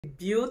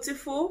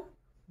Beautiful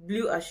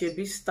blue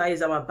Asoebi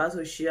styles I'm about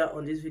to share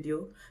on this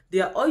video.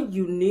 They are all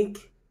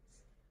unique,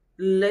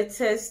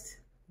 latest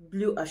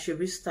blue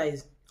Asoebi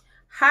styles.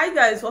 Hi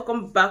guys,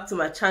 welcome back to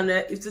my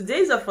channel. If today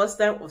is the first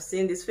time of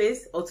seeing this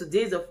face, or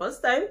today is the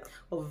first time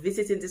of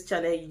visiting this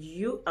channel,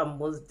 you are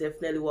most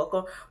definitely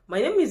welcome.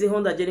 My name is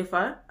Ihunda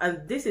Jennifer,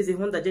 and this is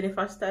Ihunda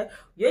Jennifer style,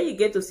 where you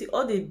get to see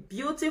all the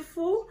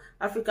beautiful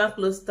African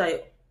clothes style,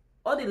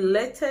 all the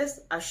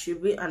latest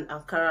Asoebi and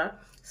Ankara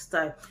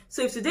style.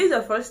 So if today is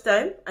the first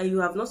time and you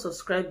have not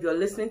subscribed, you're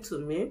listening to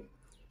me,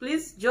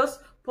 please just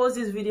pause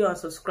this video and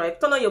subscribe.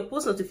 Turn on your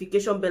post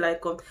notification bell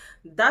icon.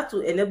 That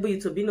will enable you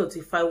to be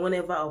notified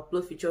whenever I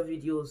upload future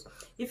videos.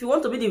 If you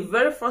want to be the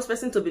very first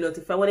person to be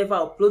notified whenever I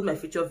upload my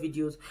future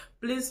videos,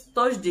 please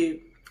touch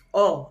the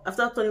all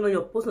after turning on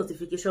your post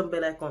notification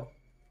bell icon.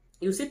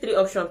 You see three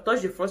options.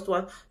 Touch the first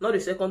one, not the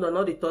second one,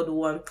 not the third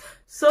one.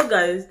 So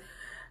guys,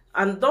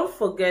 and don't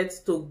forget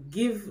to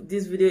give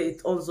this video a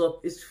thumbs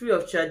up. It's free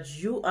of charge.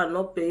 You are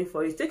not paying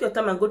for it. Take your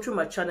time and go through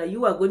my channel.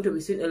 You are going to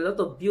be seeing a lot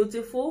of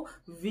beautiful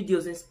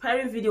videos,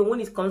 inspiring video when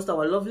it comes to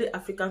our lovely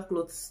African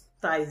clothes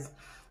styles.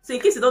 So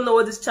in case you don't know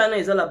what this channel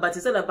is all about,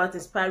 it's all about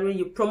inspiring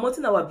you,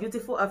 promoting our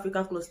beautiful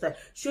African clothes style,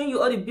 showing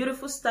you all the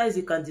beautiful styles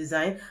you can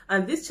design.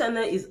 And this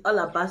channel is all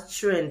about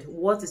trend,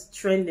 what is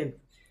trending.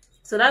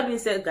 So that being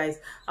said, guys,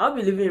 I'll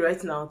be leaving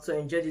right now to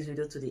enjoy this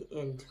video to the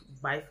end.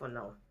 Bye for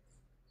now.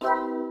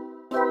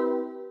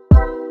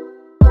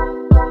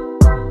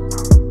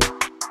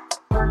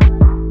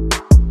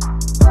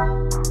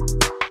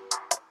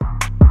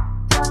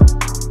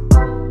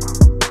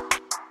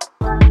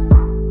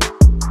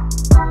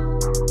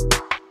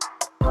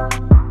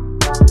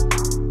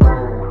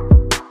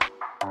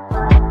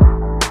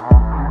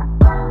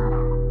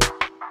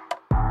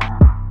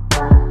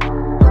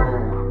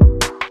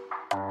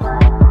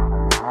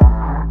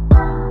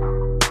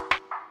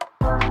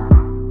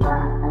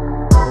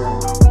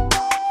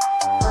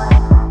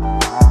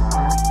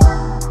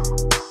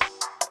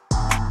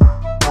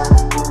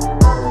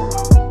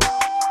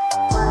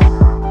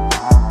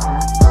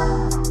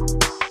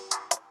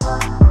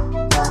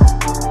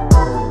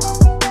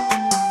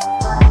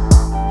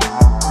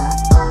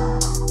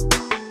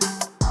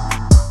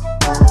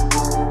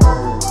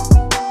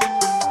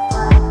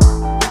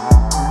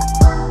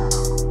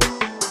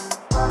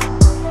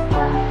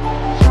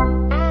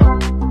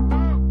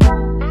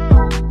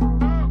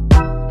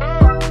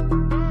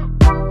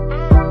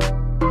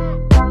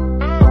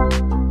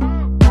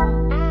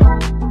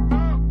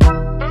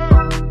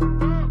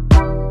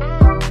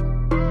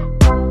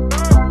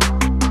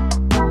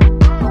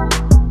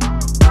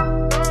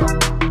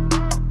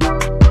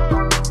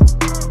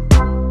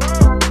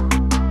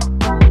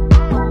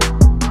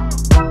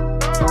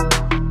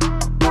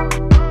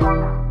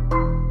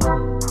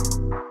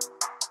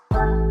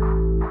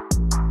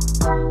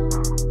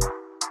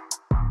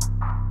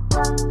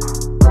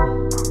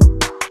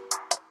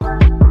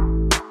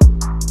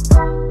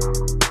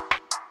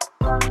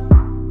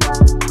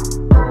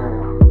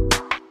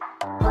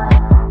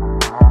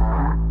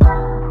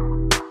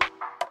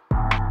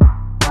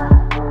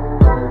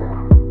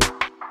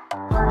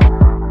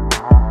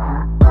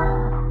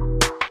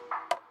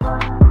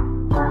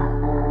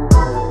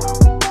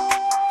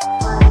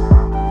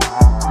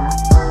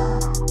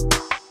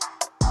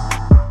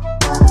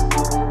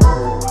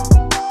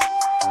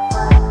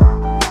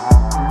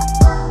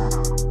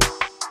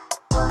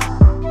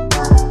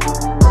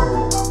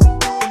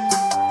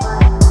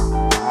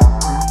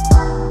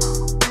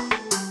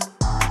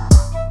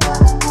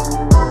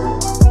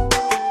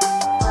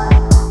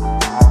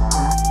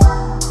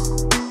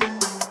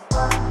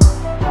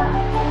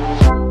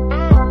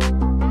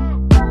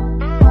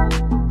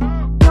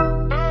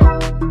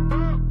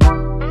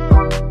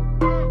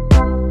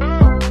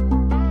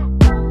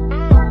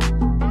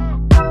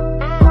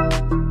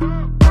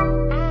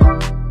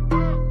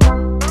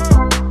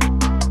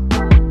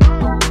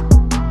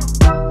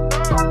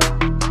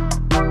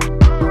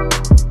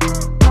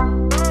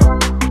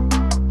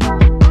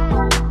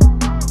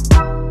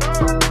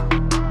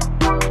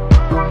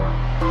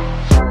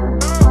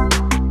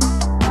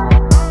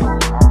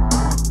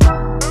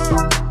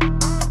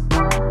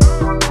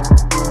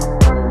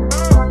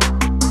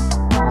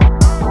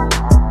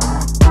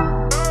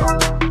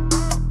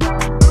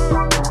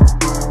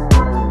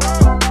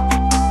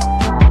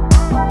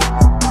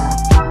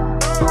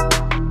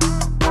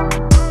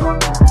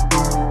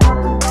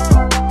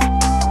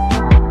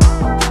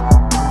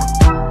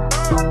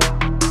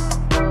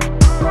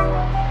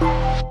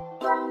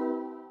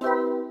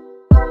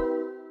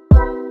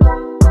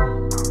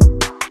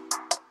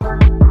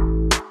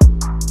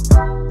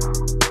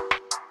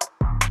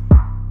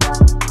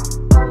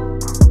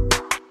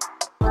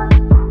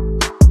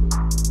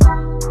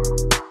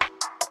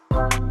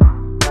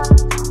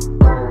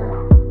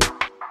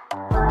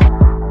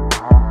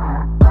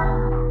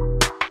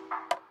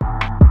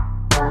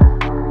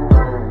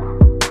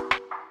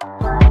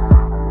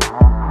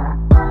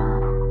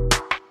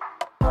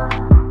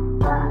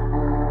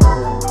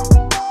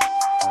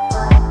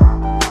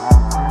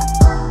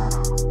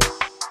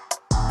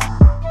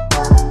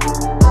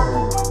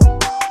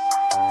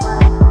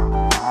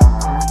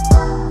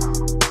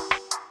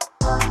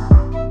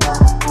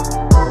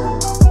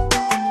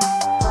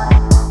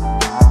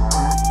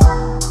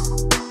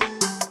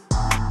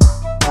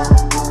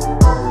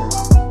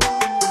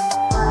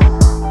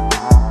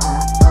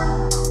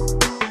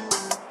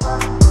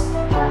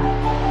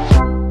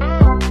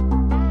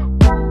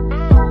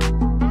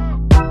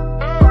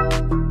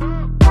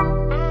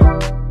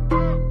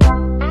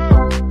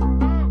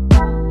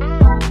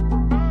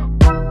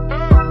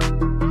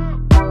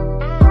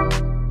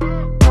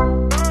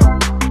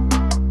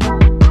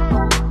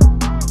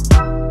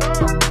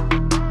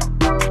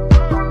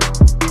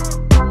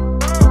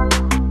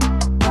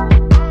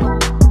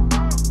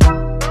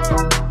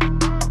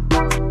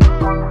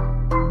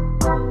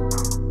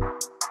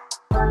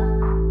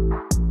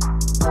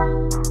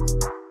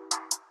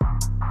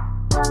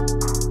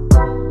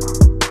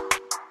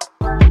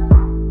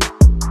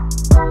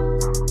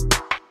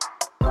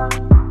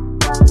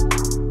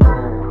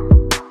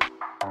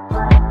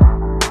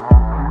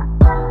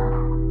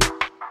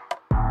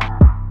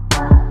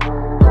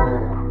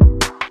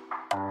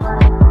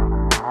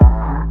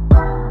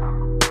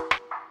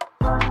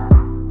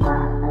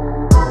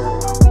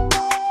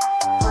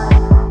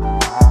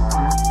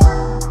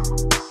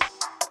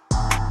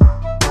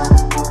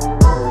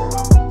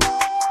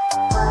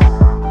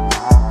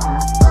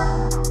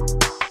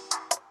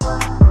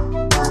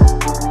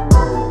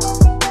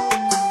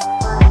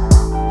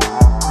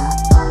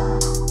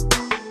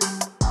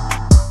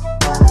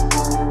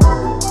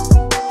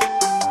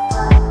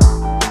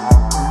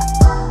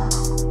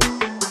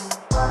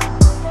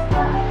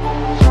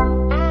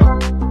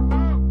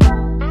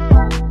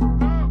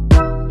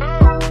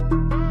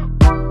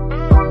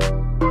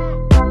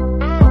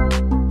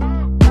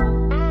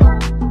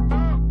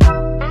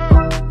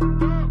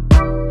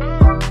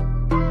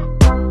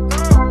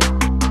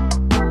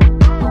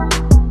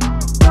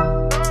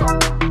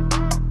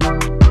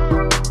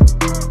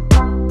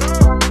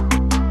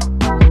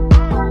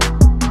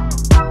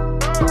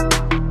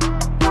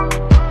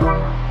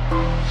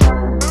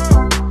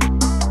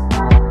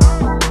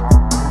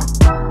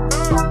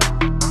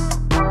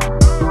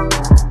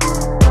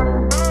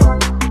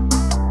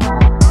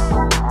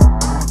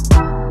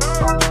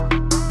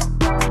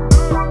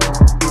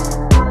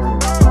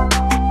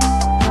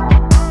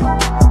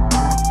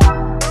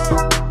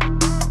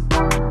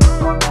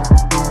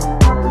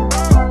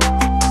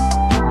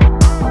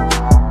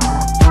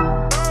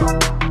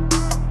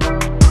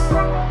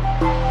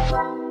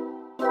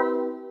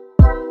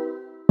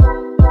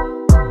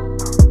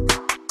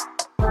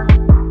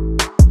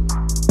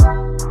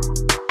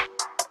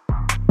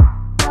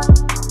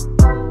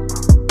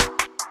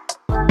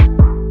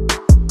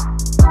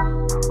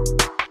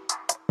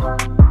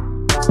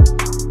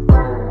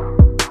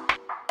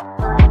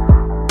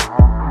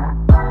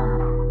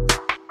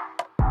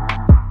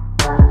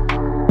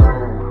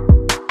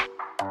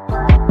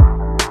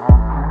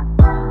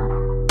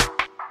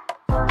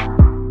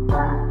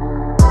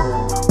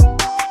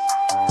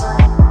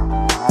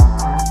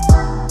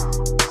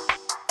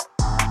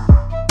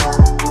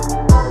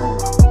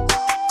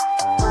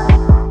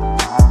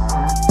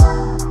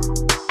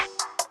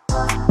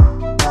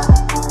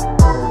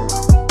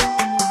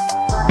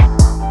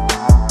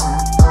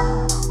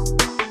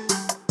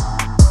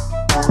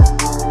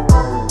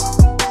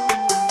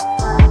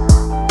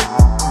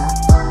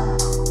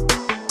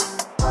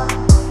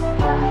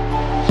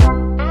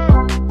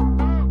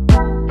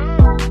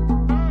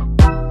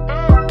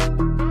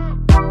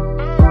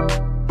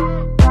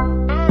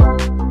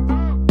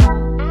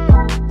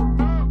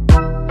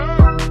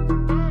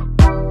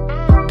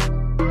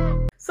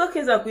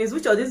 and queens,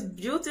 which of these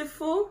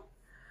beautiful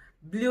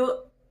blue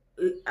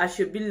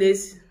Asoebi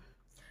lace?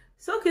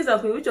 So kings and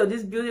queens, which of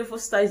these beautiful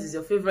styles is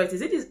your favorite?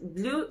 Is it this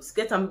blue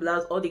skirt and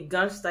blouse or the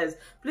gown styles?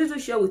 Please do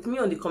share with me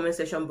on the comment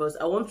section box.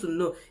 I want to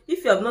know.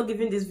 If you have not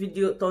given this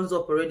video thumbs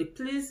up already,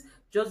 please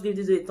just give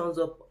this video a thumbs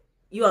up.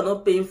 You are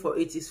not paying for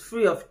it. It's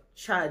free of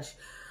charge.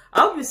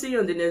 I'll be seeing you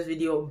on the next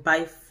video.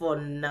 Bye for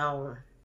now.